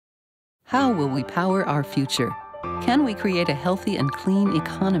How will we power our future? Can we create a healthy and clean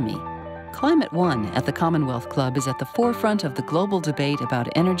economy? Climate One at the Commonwealth Club is at the forefront of the global debate about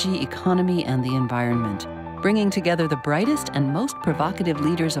energy, economy, and the environment. Bringing together the brightest and most provocative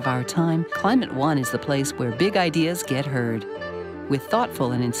leaders of our time, Climate One is the place where big ideas get heard. With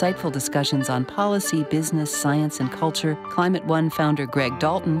thoughtful and insightful discussions on policy, business, science, and culture, Climate One founder Greg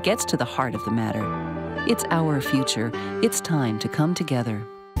Dalton gets to the heart of the matter. It's our future. It's time to come together.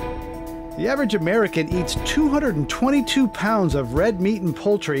 The average American eats 222 pounds of red meat and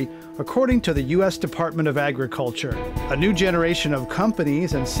poultry, according to the U.S. Department of Agriculture. A new generation of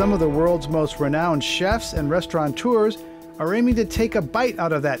companies and some of the world's most renowned chefs and restaurateurs are aiming to take a bite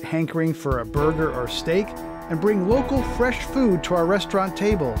out of that hankering for a burger or steak and bring local fresh food to our restaurant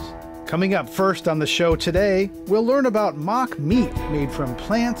tables. Coming up first on the show today, we'll learn about mock meat made from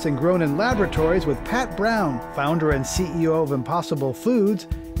plants and grown in laboratories with Pat Brown, founder and CEO of Impossible Foods,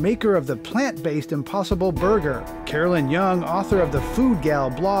 maker of the plant-based Impossible Burger, Carolyn Young, author of the Food Gal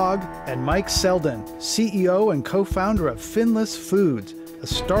blog, and Mike Selden, CEO and co-founder of Finless Foods, a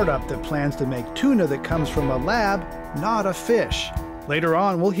startup that plans to make tuna that comes from a lab, not a fish. Later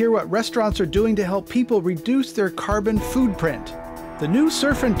on, we'll hear what restaurants are doing to help people reduce their carbon footprint. The new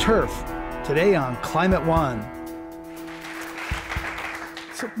surf and turf, today on Climate One.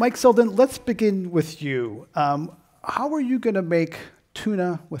 So, Mike Selden, let's begin with you. How are you going to make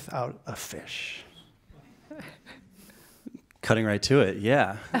tuna without a fish? Cutting right to it,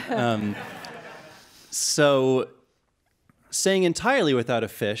 yeah. So saying entirely without a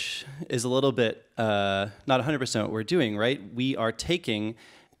fish is a little bit not 100% what we're doing, right? We are taking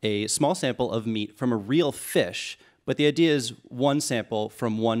a small sample of meat from a real fish, but the idea is one sample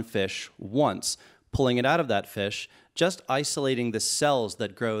from one fish once, pulling it out of that fish, just isolating the cells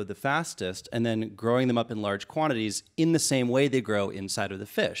that grow the fastest and then growing them up in large quantities in the same way they grow inside of the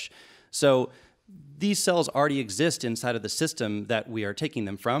fish. So these cells already exist inside of the system that we are taking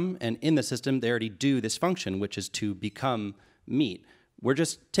them from, and in the system they already do this function, which is to become meat. We're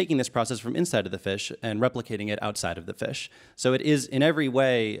just taking this process from inside of the fish and replicating it outside of the fish. So it is in every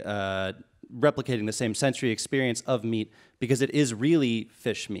way replicating the same sensory experience of meat because it is really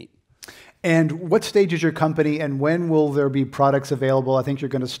fish meat. And what stage is your company, and when will there be products available? I think you're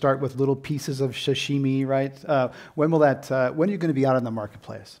going to start with little pieces of sashimi, right? When are you going to be out in the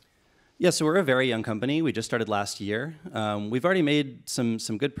marketplace? Yeah, so we're a very young company. We just started last year. We've already made some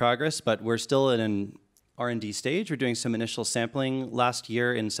good progress, but we're still in an R&D stage. We're doing some initial sampling. Last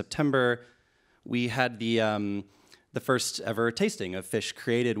year in September, we had the first ever tasting of fish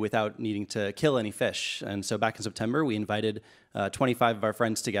created without needing to kill any fish. And so back in September, we invited 25 of our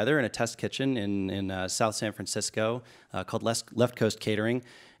friends together in a test kitchen in South San Francisco called Left Coast Catering.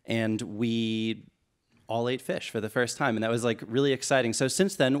 And we all ate fish for the first time. And that was like really exciting. So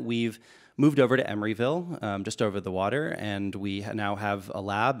since then, we've moved over to Emeryville, just over the water. And we now have a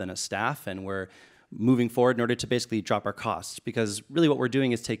lab and a staff. And we're moving forward in order to basically drop our costs. Because really what we're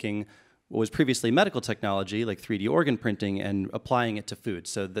doing is taking what was previously medical technology, like 3D organ printing, and applying it to food.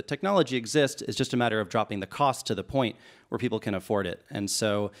 So the technology exists, it's just a matter of dropping the cost to the point where people can afford it. And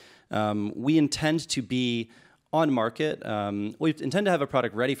so we intend to be on market. We intend to have a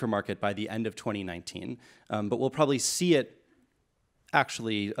product ready for market by the end of 2019, but we'll probably see it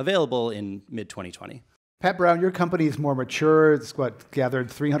actually available in mid-2020. Pat Brown, your company is more mature. It's gathered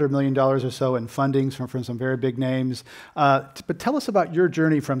 $300 million or so in fundings from some very big names. But tell us about your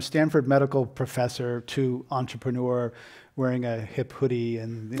journey from Stanford medical professor to entrepreneur, wearing a hip hoodie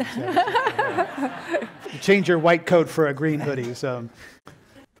and change your white coat for a green hoodie. So,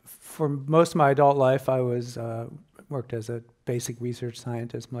 for most of my adult life, I was worked as a basic research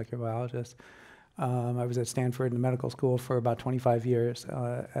scientist, molecular biologist. I was at Stanford in the medical school for about 25 years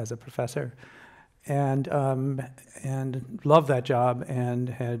as a professor. And loved that job and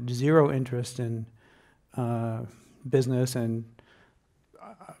had zero interest in business and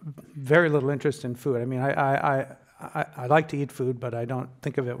very little interest in food. I mean, I like to eat food, but I don't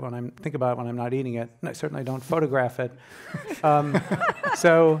think of it think about it when I'm not eating it. And I certainly don't photograph it.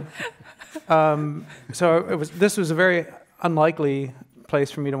 So this was a very unlikely place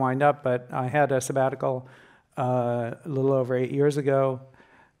for me to wind up. But I had a sabbatical a little over 8 years ago.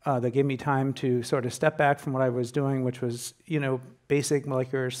 That gave me time to sort of step back from what I was doing, which was, basic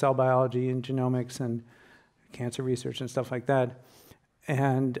molecular cell biology and genomics and cancer research and stuff like that,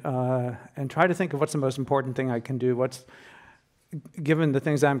 and try to think of what's the most important thing I can do. Given the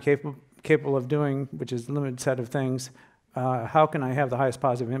things I'm capable of doing, which is a limited set of things, how can I have the highest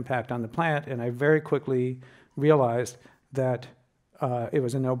positive impact on the planet? And I very quickly realized that it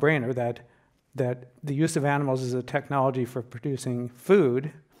was a no-brainer that the use of animals as a technology for producing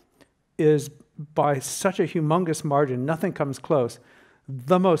food is by such a humongous margin, nothing comes close,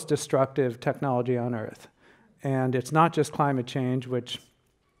 the most destructive technology on Earth. And it's not just climate change, which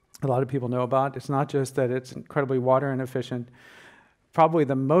a lot of people know about. It's not just that it's incredibly water inefficient. Probably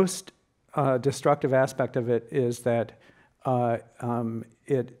the most destructive aspect of it is that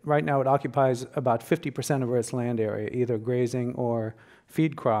right now it occupies about 50% of Earth's land area, either grazing or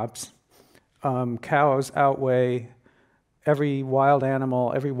feed crops. Cows outweigh every wild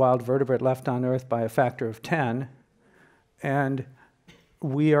animal, every wild vertebrate left on Earth by a factor of 10. And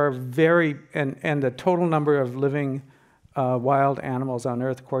we are and the total number of living wild animals on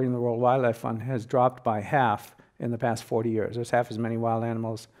Earth, according to the World Wildlife Fund, has dropped by half in the past 40 years. There's half as many wild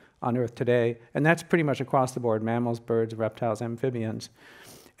animals on Earth today, and that's pretty much across the board: mammals, birds, reptiles, amphibians.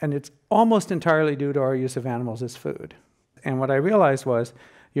 And it's almost entirely due to our use of animals as food. And what I realized was,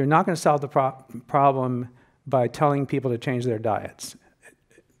 you're not going to solve the problem by telling people to change their diets.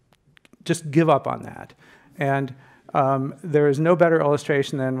 Just give up on that. And there is no better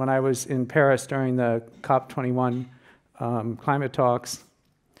illustration than when I was in Paris during the COP21 climate talks.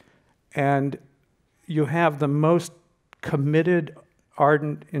 And you have the most committed,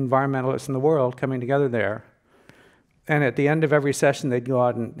 ardent environmentalists in the world coming together there. And at the end of every session, they'd go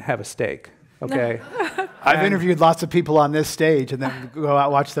out and have a steak, okay? I've interviewed lots of people on this stage and then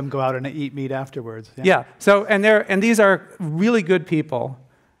watch them go out and eat meat afterwards. Yeah. So, and these are really good people,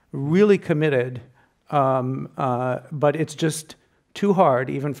 really committed, but it's just too hard,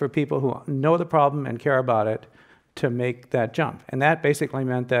 even for people who know the problem and care about it, to make that jump. And that basically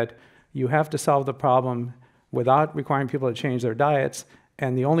meant that you have to solve the problem without requiring people to change their diets,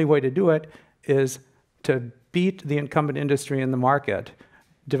 and the only way to do it is to beat the incumbent industry in the market,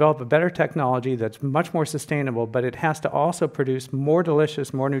 develop a better technology that's much more sustainable, but it has to also produce more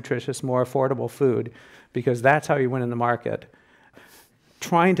delicious, more nutritious, more affordable food, because that's how you win in the market.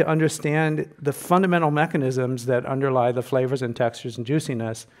 Trying to understand the fundamental mechanisms that underlie the flavors and textures and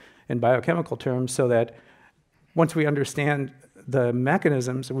juiciness in biochemical terms, so that once we understand the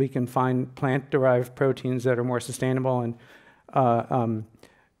mechanisms, we can find plant-derived proteins that are more sustainable and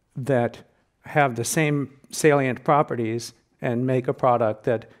that have the same salient properties and make a product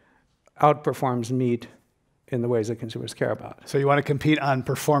that outperforms meat in the ways that consumers care about. So you want to compete on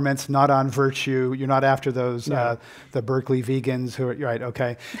performance, not on virtue. You're not after those, the Berkeley vegans who are, right,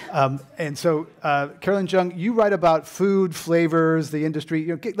 okay. And so, Carolyn Jung, you write about food, flavors, the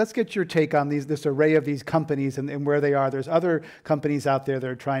industry. Let's get your take on this array of these companies and where they are. There's other companies out there that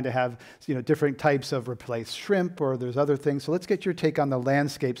are trying to have different types of replace shrimp, or there's other things. So let's get your take on the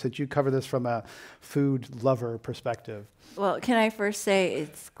landscapes that you cover this from a food lover perspective. Well, can I first say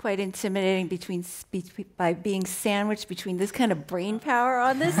it's quite intimidating by being sandwiched between this kind of brain power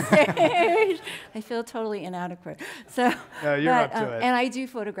on this stage. I feel totally inadequate. So, you're up to it. And I do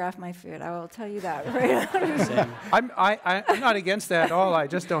photograph my food. I will tell you that right now. I'm not against that at all. I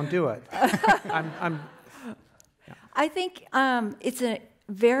just don't do it. I think it's a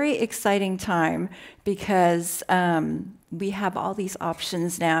very exciting time because we have all these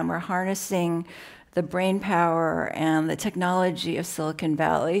options now, and we're harnessing the brain power and the technology of Silicon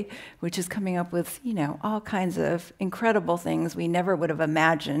Valley, which is coming up with, all kinds of incredible things we never would have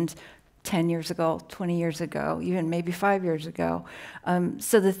imagined 10 years ago, 20 years ago, even maybe 5 years ago.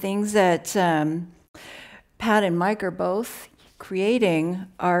 So the things that Pat and Mike are both creating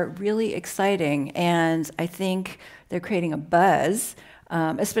are really exciting, and I think they're creating a buzz.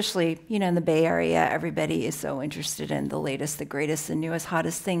 Especially, in the Bay Area, everybody is so interested in the latest, the greatest, the newest,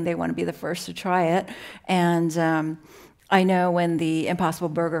 hottest thing. They want to be the first to try it. And I know when the Impossible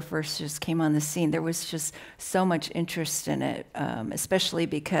Burger first just came on the scene, there was just so much interest in it, especially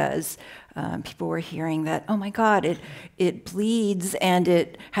because people were hearing that, oh my God, it bleeds and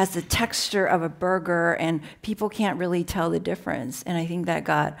it has the texture of a burger, and people can't really tell the difference. And I think that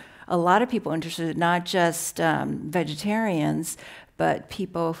got a lot of people interested, not just vegetarians, but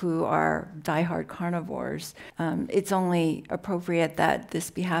people who are diehard carnivores. It's only appropriate that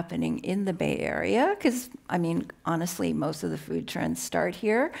this be happening in the Bay Area, because, honestly, most of the food trends start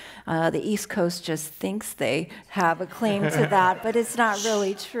here. The East Coast just thinks they have a claim to that, but it's not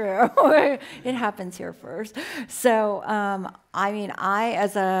really true. It happens here first. So, I,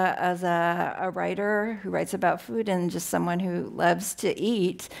 as a writer who writes about food and just someone who loves to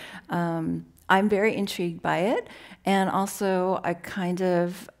eat, I'm very intrigued by it, and also I kind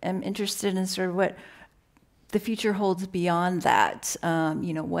of am interested in sort of what the future holds beyond that.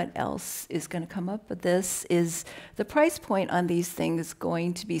 What else is going to come up with this? Is the price point on these things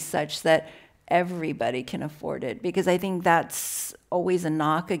going to be such that everybody can afford it, because I think that's always a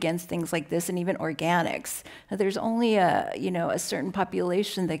knock against things like this, and even organics. There's only a certain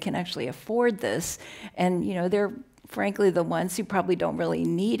population that can actually afford this, and they're frankly the ones who probably don't really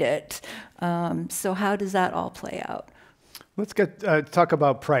need it. So how does that all play out? Let's talk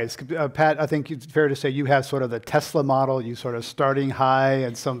about price. Pat, I think it's fair to say you have sort of the Tesla model. You sort of starting high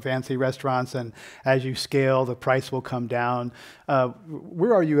at some fancy restaurants, and as you scale, the price will come down.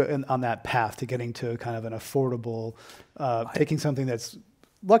 Where are you on that path to getting to kind of an affordable, taking something that's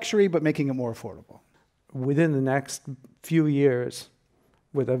luxury but making it more affordable? Within the next few years,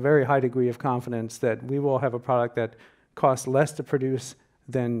 with a very high degree of confidence, that we will have a product that costs less to produce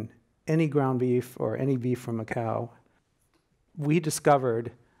than any ground beef or any beef from a cow. We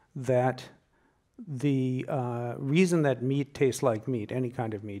discovered that the reason that meat tastes like meat, any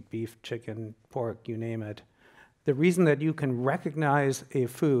kind of meat, beef, chicken, pork, you name it, the reason that you can recognize a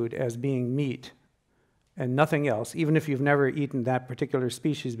food as being meat and nothing else, even if you've never eaten that particular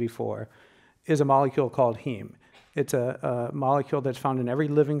species before, is a molecule called heme. It's a molecule that's found in every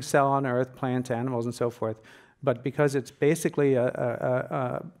living cell on Earth, plants, animals, and so forth. But because it's basically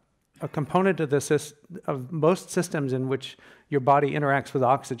a component of most systems in which your body interacts with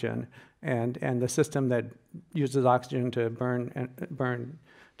oxygen, and the system that uses oxygen to burn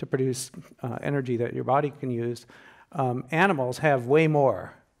to produce energy that your body can use, animals have way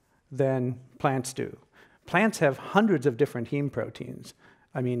more than plants do. Plants have hundreds of different heme proteins.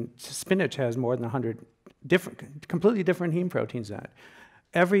 I mean, spinach has more than 100 completely different heme proteins in it.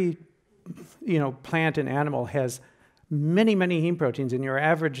 Every plant and animal has many, many heme proteins. In your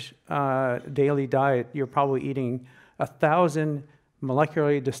average daily diet, you're probably eating 1,000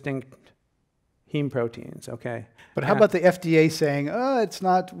 molecularly distinct heme proteins, okay? But how about the FDA saying,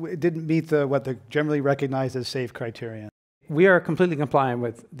 it didn't meet what they generally recognized as safe criterion? We are completely compliant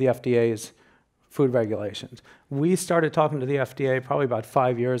with the FDA's food regulations. We started talking to the FDA probably about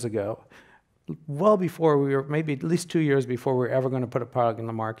 5 years ago, well before we were, maybe at least 2 years before we were ever going to put a product in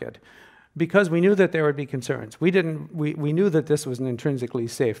the market, because we knew that there would be concerns. We knew that this was an intrinsically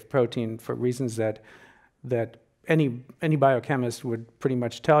safe protein for reasons that any biochemist would pretty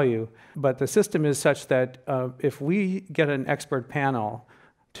much tell you. But the system is such that if we get an expert panel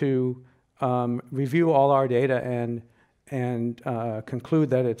to review all our data and conclude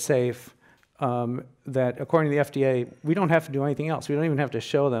that it's safe, that according to the FDA, we don't have to do anything else. We don't even have to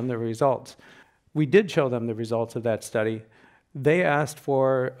show them the results. We did show them the results of that study. They asked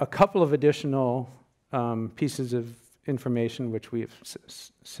for a couple of additional pieces of information, which we've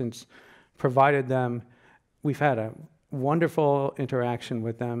since provided them. We've had a wonderful interaction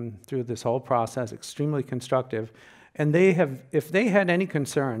with them through this whole process, extremely constructive. And if they had any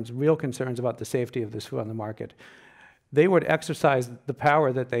concerns, real concerns about the safety of this food on the market, they would exercise the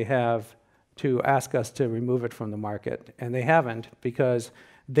power that they have to ask us to remove it from the market. And they haven't, because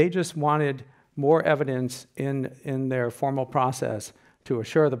they just wanted more evidence in their formal process to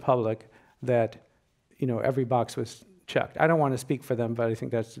assure the public that every box was checked. I don't want to speak for them, but I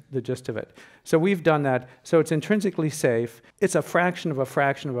think that's the gist of it. So we've done that. So it's intrinsically safe. It's a fraction of a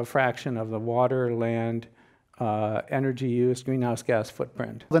fraction of a fraction of the water, land, energy use, greenhouse gas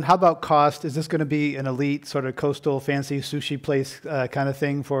footprint. Then how about cost? Is this going to be an elite sort of coastal fancy sushi place kind of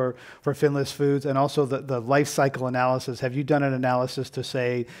thing for finless foods? And also the life cycle analysis. Have you done an analysis to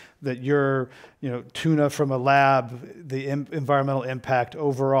say that your tuna from a lab, the environmental impact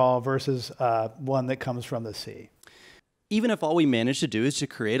overall versus one that comes from the sea? Even if all we manage to do is to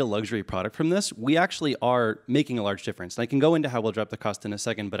create a luxury product from this, we actually are making a large difference. And I can go into how we'll drop the cost in a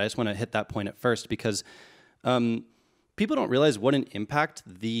second, but I just want to hit that point at first, because people don't realize what an impact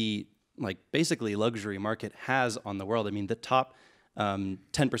the basically luxury market has on the world. I mean, the top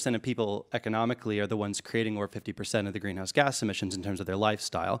 10% of people economically are the ones creating over 50% of the greenhouse gas emissions in terms of their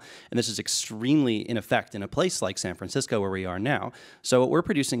lifestyle. And this is extremely in effect in a place like San Francisco where we are now. So what we're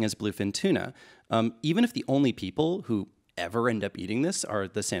producing is bluefin tuna. Even if the only people who ever end up eating this are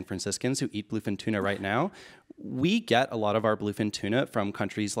the San Franciscans who eat bluefin tuna right now, we get a lot of our bluefin tuna from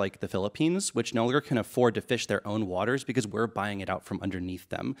countries like the Philippines, which no longer can afford to fish their own waters because we're buying it out from underneath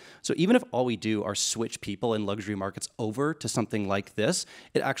them. So even if all we do are switch people in luxury markets over to something like this,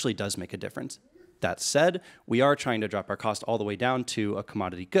 it actually does make a difference. That said, we are trying to drop our cost all the way down to a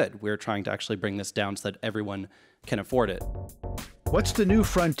commodity good. We're trying to actually bring this down so that everyone can afford it. What's the new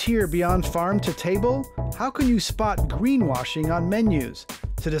frontier beyond farm to table? How can you spot greenwashing on menus?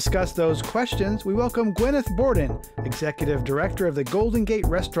 To discuss those questions, we welcome Gwyneth Borden, Executive Director of the Golden Gate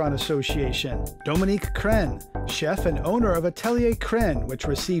Restaurant Association, Dominique Kren, chef and owner of Atelier Crenne, which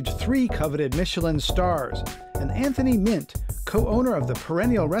received 3 coveted Michelin stars, and Anthony Mint, co-owner of the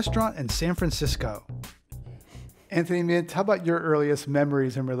Perennial Restaurant in San Francisco. Anthony Mint, how about your earliest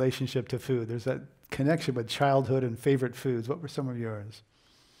memories in relationship to food? There's that connection with childhood and favorite foods. What were some of yours?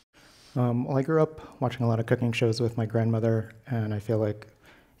 Well, I grew up watching a lot of cooking shows with my grandmother, and I feel like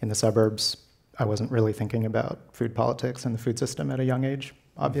in the suburbs, I wasn't really thinking about food politics and the food system at a young age,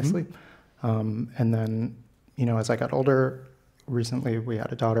 obviously. And then, you know, as I got older, recently we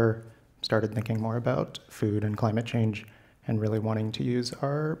had a daughter, started thinking more about food and climate change and really wanting to use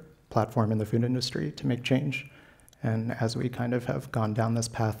our platform in the food industry to make change. And as we kind of have gone down this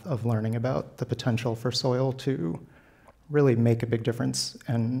path of learning about the potential for soil to really make a big difference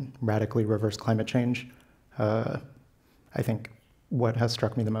and radically reverse climate change, I think what has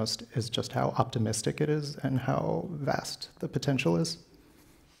struck me the most is just how optimistic it is and how vast the potential is.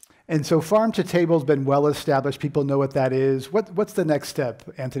 And so farm to table has been well established. People know what that is. What's the next step,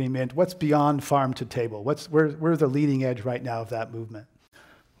 Anthony Mint? What's beyond farm to table? Where's the leading edge right now of that movement?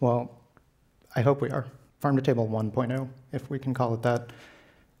 Well, I hope we are. Farm to table 1.0, if we can call it that.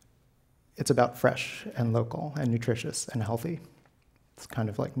 It's about fresh and local and nutritious and healthy. It's kind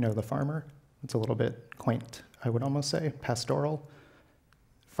of like know the farmer. It's a little bit quaint, I would almost say, pastoral.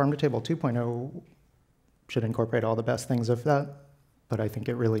 Farm to table 2.0 should incorporate all the best things of that, but I think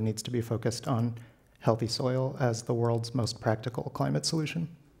it really needs to be focused on healthy soil as the world's most practical climate solution.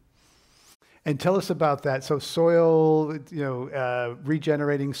 And tell us about that. So soil,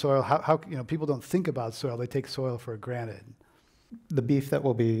 regenerating soil, how people don't think about soil, they take soil for granted. The beef that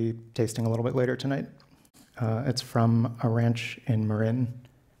we'll be tasting a little bit later tonight, it's from a ranch in Marin,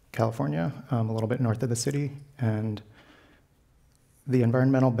 California, a little bit north of the city. And the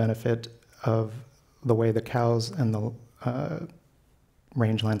environmental benefit of the way the cows and the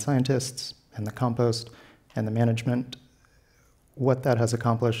rangeland scientists and the compost and the management, what that has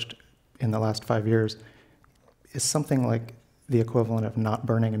accomplished in the last 5 years is something like the equivalent of not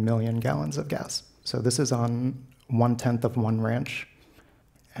burning 1 million gallons of gas. So this is on 1/10 of one ranch,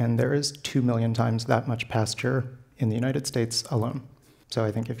 and there is 2 million times that much pasture in the United States alone. So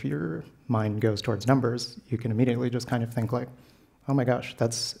I think if your mind goes towards numbers, you can immediately just kind of think like, oh my gosh,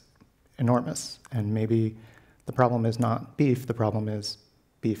 that's enormous. And maybe the problem is not beef, the problem is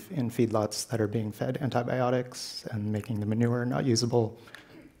beef in feedlots that are being fed antibiotics and making the manure not usable.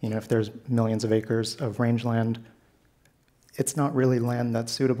 You know, if there's millions of acres of rangeland, it's not really land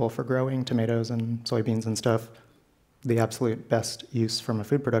that's suitable for growing tomatoes and soybeans and stuff. The absolute best use from a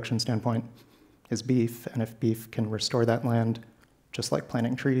food production standpoint is beef, and if beef can restore that land, just like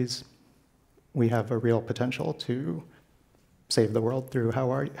planting trees, we have a real potential to save the world through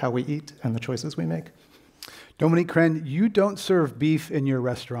how we eat and the choices we make. Dominique Crenne, you don't serve beef in your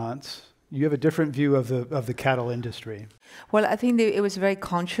restaurants. You have a different view of the cattle industry. Well, I think it was very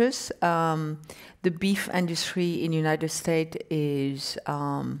conscious. The beef industry in the United States is,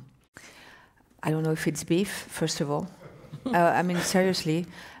 I don't know if it's beef, first of all. I mean, seriously.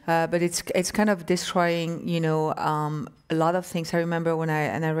 But it's kind of destroying, a lot of things. I remember when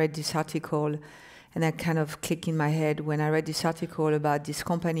I read this article, and I kind of clicked in my head when I read this article about this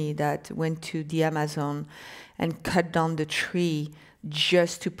company that went to the Amazon and cut down the tree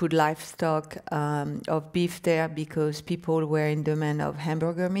just to put livestock of beef there because people were in demand of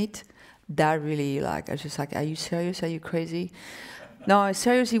hamburger meat. That really, I was just like, are you serious? Are you crazy? No,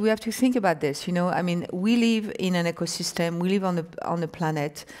 seriously, we have to think about this. I mean, we live in an ecosystem. We live on the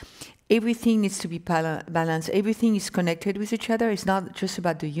planet. Everything needs to be balanced. Everything is connected with each other. It's not just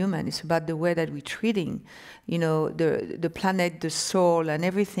about the human. It's about the way that we're treating, the planet, the soul, and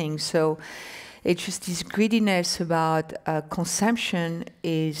everything. So it's just this greediness about consumption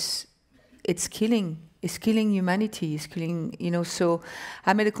it's killing humanity. It's killing, so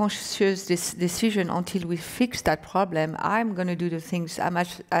I made a conscious decision until we fix that problem. I'm going to do the things,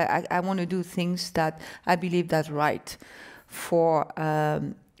 I want to do things that I believe that's right for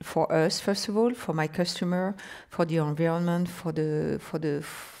us, first of all, for my customer, for the environment, for the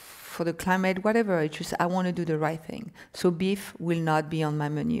climate, whatever. It's just I want to do the right thing. So beef will not be on my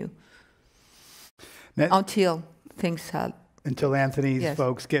menu until things are. Until Anthony's Yes.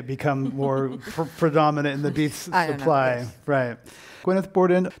 folks become more predominant in the beef supply. Yes. Right. Gwyneth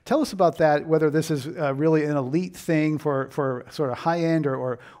Borden, tell us about that, whether this is really an elite thing for sort of high-end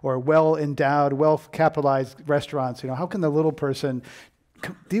or well-endowed, well-capitalized restaurants. How can the little person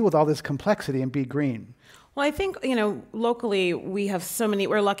deal with all this complexity and be green? Well, I think, locally we have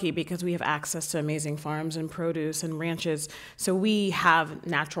we're lucky because we have access to amazing farms and produce and ranches. So we have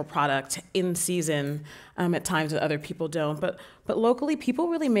natural product in season at times that other people don't. But locally, people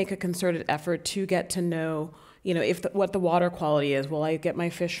really make a concerted effort to get to know, what the water quality is. Will I get my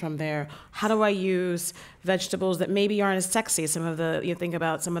fish from there? How do I use vegetables that maybe aren't as sexy? Think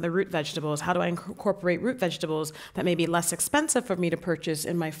about some of the root vegetables. How do I incorporate root vegetables that may be less expensive for me to purchase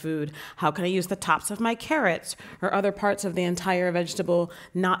in my food? How can I use the tops of my carrots or other parts of the entire vegetable,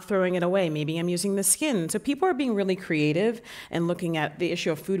 not throwing it away? Maybe I'm using the skin. So people are being really creative and looking at the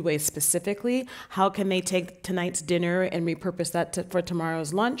issue of food waste specifically. How can they take tonight's dinner and repurpose that for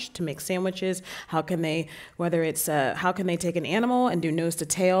tomorrow's lunch to make sandwiches? How can they take an animal and do nose to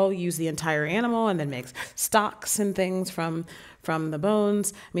tail, use the entire animal, and then make stocks and things from the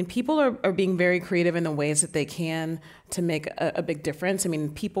bones? I mean, people are being very creative in the ways that they can to make a big difference. I mean,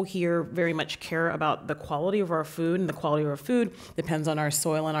 people here very much care about the quality of our food, and the quality of our food depends on our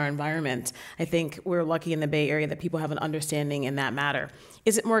soil and our environment. I think we're lucky in the Bay Area that people have an understanding in that matter.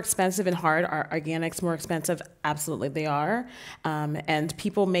 Is it more expensive and hard? Are organics more expensive? Absolutely, they are. And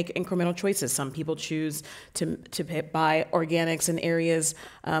people make incremental choices. Some people choose to buy organics in areas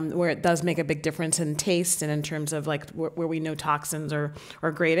where it does make a big difference in taste and in terms of like where we know toxins are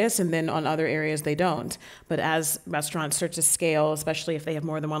greatest, and then on other areas they don't. But as restaurants start to scale, especially if they have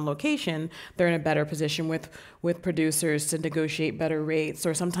more than one location, they're in a better position with producers to negotiate better rates,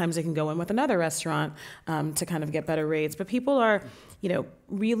 or sometimes they can go in with another restaurant to kind of get better rates. But people are,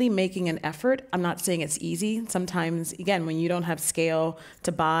 really making an effort. I'm not saying it's easy. Sometimes, again, when you don't have scale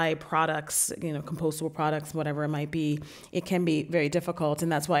to buy products, compostable products, whatever it might be, it can be very difficult.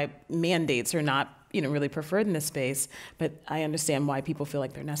 And that's why mandates are not, really preferred in this space. But I understand why people feel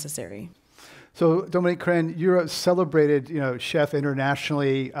like they're necessary. So, Dominique Crenn, you're a celebrated, chef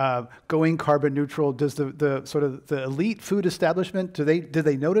internationally, going carbon neutral. Does the sort of the elite food establishment, do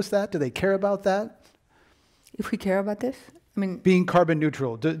they notice that? Do they care about that? If we care about this? I mean, being carbon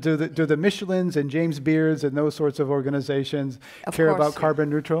neutral, do the Michelins and James Beards and those sorts of organizations care about carbon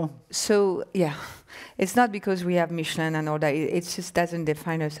neutral? So, yeah, it's not because we have Michelin and all that. It just doesn't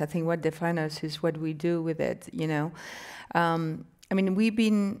define us. I think what defines us is what we do with it, I mean, we've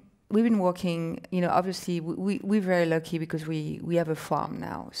been working, obviously we're very lucky because we have a farm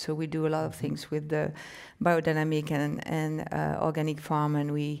now. So we do a lot of things with the biodynamic and organic farm,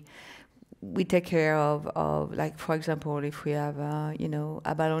 and we take care of like, for example, if we have,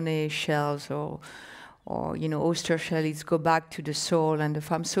 abalone shells or oyster shells, go back to the soil and the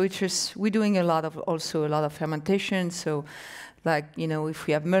farm. So it's just, we're doing also a lot of fermentation. So like, if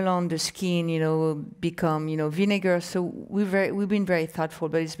we have melon, the skin, become, vinegar. So we've been very thoughtful,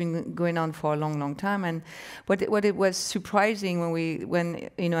 but it's been going on for a long, long time. And what it was surprising when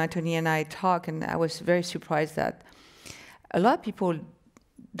Anthony and I talk, and I was very surprised that a lot of people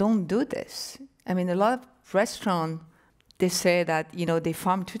don't do this. I mean, a lot of restaurants, they say that, they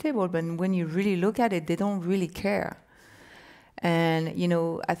farm to table, but when you really look at it, they don't really care. And,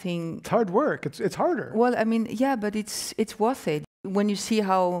 I think... It's hard work. It's harder. Well, I mean, yeah, but it's worth it. When you see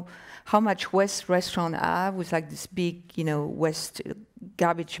how much waste restaurants have with like this big, waste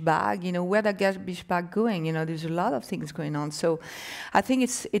garbage bag, where the garbage bag going? There's a lot of things going on. So I think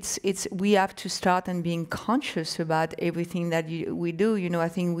it's we have to start and being conscious about everything that we do. I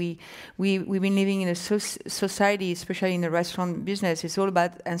think we've been living in a society, especially in the restaurant business. It's all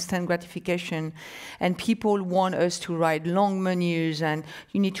about instant gratification, and people want us to write long menus, and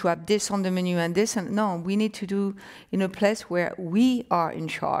you need to have this on the menu and this. And no, we need to do in a place where we are in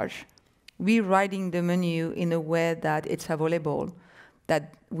charge. We're writing the menu in a way that it's available,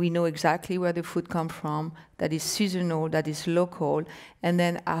 that we know exactly where the food comes from, that is seasonal, that is local, and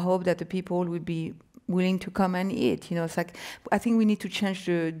then I hope that the people will be willing to come and eat. It's like, I think we need to change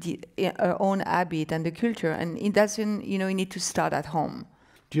our own habit and the culture, and it doesn't, you need to start at home.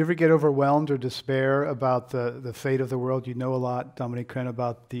 Do you ever get overwhelmed or despair about the fate of the world? You know a lot, Dominique Crenn,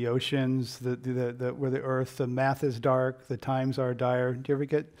 about the oceans, where the earth, the math is dark, the times are dire. Do you ever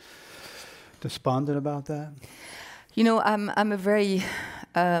get despondent about that? I'm a very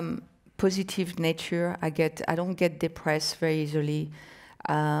positive nature. I don't get depressed very easily.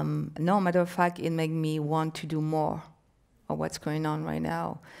 No, matter of fact, it makes me want to do more of what's going on right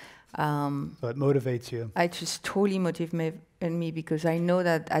now. So it motivates you. I just totally motivate me because I know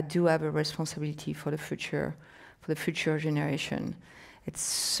that I do have a responsibility for the future generation. It's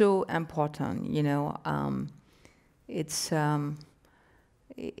so important, It's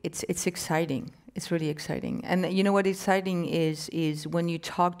exciting. It's really exciting. And what exciting is when you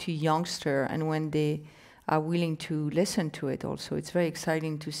talk to youngsters and when they are willing to listen to it also. It's very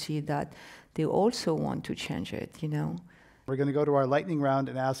exciting to see that they also want to change it, We're going to go to our lightning round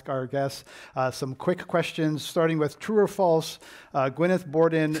and ask our guests some quick questions, starting with true or false. Gwyneth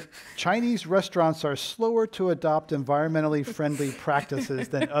Borden, Chinese restaurants are slower to adopt environmentally friendly practices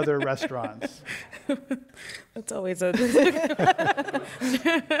than other restaurants. That's always a...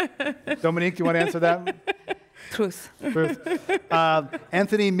 Dominique, do you want to answer that? Truth.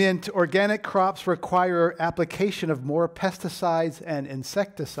 Anthony Mint, organic crops require application of more pesticides and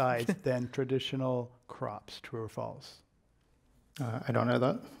insecticides than traditional crops. True or false? I don't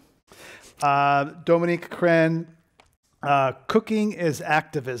know that. Dominique Crenn, cooking is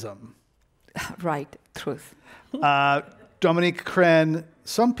activism. Right. Truth. Dominique Crenn,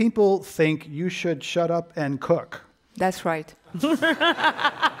 some people think you should shut up and cook. That's right.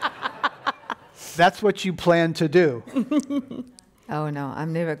 That's what you plan to do. Oh, no,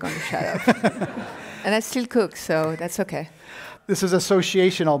 I'm never going to shut up. And I still cook, so that's okay. This is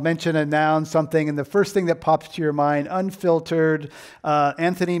association. I'll mention a noun, something, and the first thing that pops to your mind, unfiltered.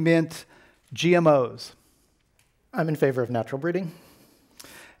 Anthony Mint, GMOs. I'm in favor of natural breeding.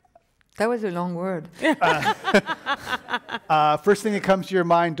 That was a long word. First thing that comes to your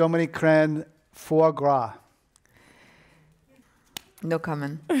mind, Dominique Crenn, foie gras. No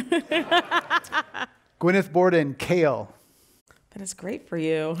comment. Gwyneth Borden, kale. That is great for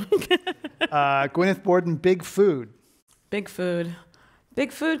you. Gwyneth Borden, big food. Big food.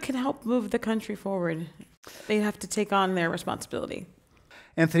 Big food can help move the country forward. They have to take on their responsibility.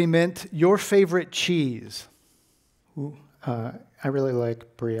 Anthony Mint, your favorite cheese. Ooh, I really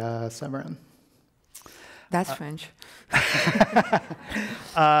like Brie Savarin. That's French.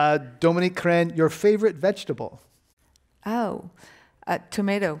 Dominique Crenn, your favorite vegetable. Oh,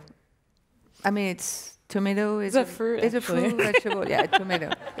 tomato. I mean, it's tomato is a fruit. It's actually. a fruit vegetable. Yeah,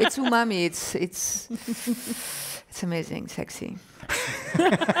 tomato. It's umami. It's amazing, sexy.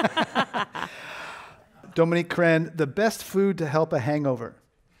 Dominique Crenn, the best food to help a hangover.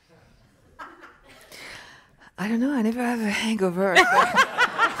 I don't know. I never have a hangover.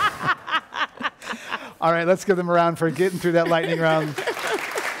 All right, let's give them a round for getting through that lightning round. I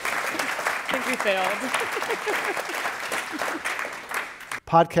think we failed.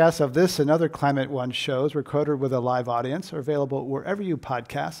 Podcasts of this and other Climate One shows recorded with a live audience are available wherever you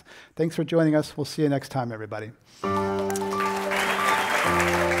podcast. Thanks for joining us. We'll see you next time, everybody.